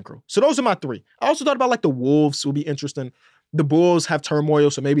got his camera crew. So those are my three. I also thought about like the Wolves will be interesting. The Bulls have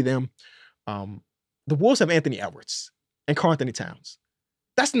turmoil, so maybe them. The Wolves have Anthony Edwards and Karl Anthony Towns.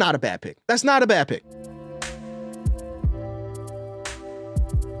 That's not a bad pick. That's not a bad pick.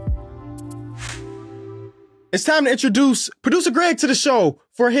 It's time to introduce producer Greg to the show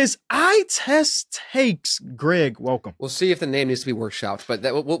for his eye test takes. Greg, welcome. We'll see if the name needs to be workshopped, but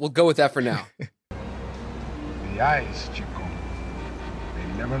we'll go with that for now. The eyes, Chico. They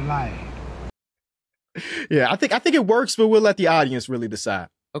never lied. Yeah, I think it works, but we'll let the audience really decide.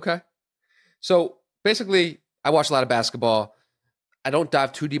 Okay. So basically, I watch a lot of basketball. I don't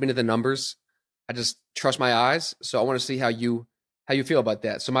dive too deep into the numbers. I just trust my eyes. So I want to see how you feel about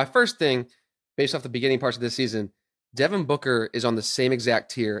that. So my first thing, based off the beginning parts of this season, Devin Booker is on the same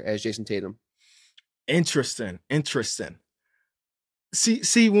exact tier as Jason Tatum. Interesting.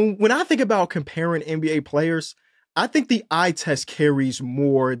 See, when I think about comparing NBA players, I think the eye test carries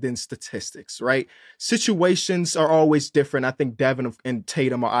more than statistics, right? Situations are always different. I think Devin and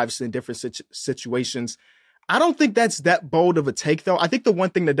Tatum are obviously in different situations. I don't think that's that bold of a take, though. I think the one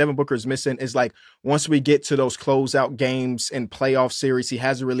thing that Devin Booker is missing is like once we get to those closeout games and playoff series, he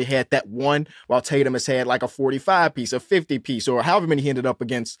hasn't really had that one, while Tatum has had like a 45 piece, a 50 piece, or however many he ended up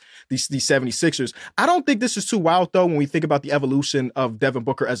against these 76ers. I don't think this is too wild, though, when we think about the evolution of Devin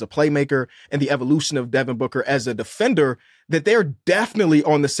Booker as a playmaker and the evolution of Devin Booker as a defender, that they're definitely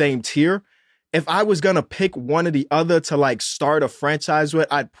on the same tier. If I was going to pick one or the other to like start a franchise with,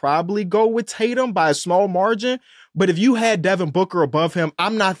 I'd probably go with Tatum by a small margin. But if you had Devin Booker above him,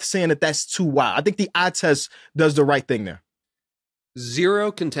 I'm not saying that that's too wild. I think the eye test does the right thing there.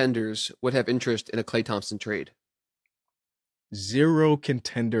 0 contenders would have interest in a Klay Thompson trade. 0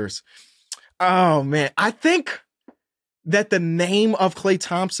 contenders. Oh, man. I think that the name of Klay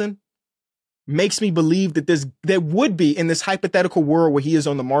Thompson makes me believe that there would be, in this hypothetical world where he is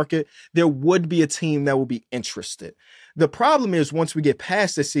on the market, there would be a team that will be interested. The problem is once we get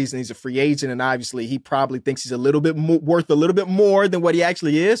past this season, he's a free agent, and obviously he probably thinks he's a little bit worth a little bit more than what he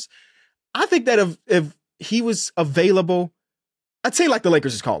actually is. I think that if he was available, a team like the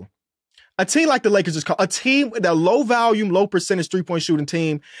Lakers is calling. A team with a low volume, low percentage 3-point shooting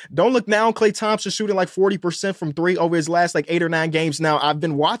team. Don't look now, Klay Thompson shooting like 40% from 3 over his last like 8 or 9 games now. I've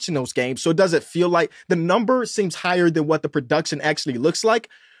been watching those games, so it doesn't feel like the number seems higher than what the production actually looks like.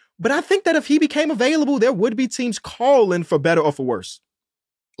 But I think that if he became available, there would be teams calling for better or for worse.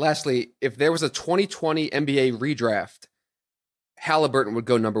 Lastly, if there was a 2020 NBA redraft, Halliburton would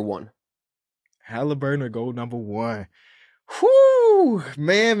go number 1. Halliburton would go number 1. Whoo,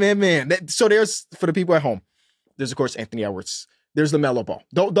 man. So there's, for the people at home, there's, of course, Anthony Edwards. There's LaMelo Ball.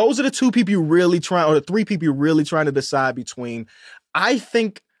 those are the 2 people you're really trying, or the 3 people you're really trying to decide between. I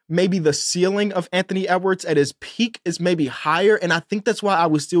think maybe the ceiling of Anthony Edwards at his peak is maybe higher, and I think that's why I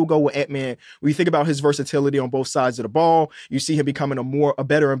would still go with Ant-Man. When you think about his versatility on both sides of the ball, you see him becoming a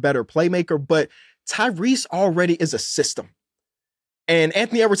better and better playmaker, but Tyrese already is a system. And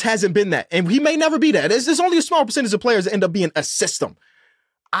Anthony Edwards hasn't been that. And he may never be that. There's only a small percentage of players that end up being a system.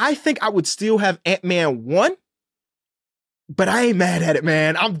 I think I would still have Ant-Man 1, but I ain't mad at it,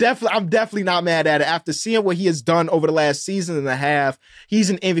 man. I'm definitely not mad at it. After seeing what he has done over the last season and a half, he's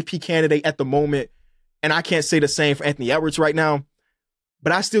an MVP candidate at the moment. And I can't say the same for Anthony Edwards right now.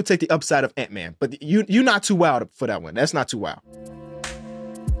 But I still take the upside of Ant-Man. But you're not too wild for that one. That's not too wild.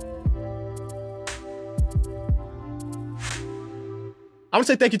 I want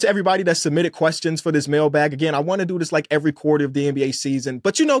to say thank you to everybody that submitted questions for this mailbag. Again, I want to do this like every quarter of the NBA season,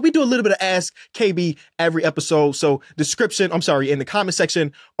 but we do a little bit of Ask KB every episode. So in the comment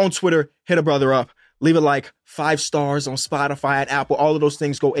section on Twitter, hit a brother up, leave a like, 5 stars on Spotify and Apple. All of those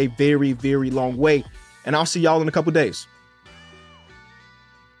things go a very, very long way. And I'll see y'all in a couple days.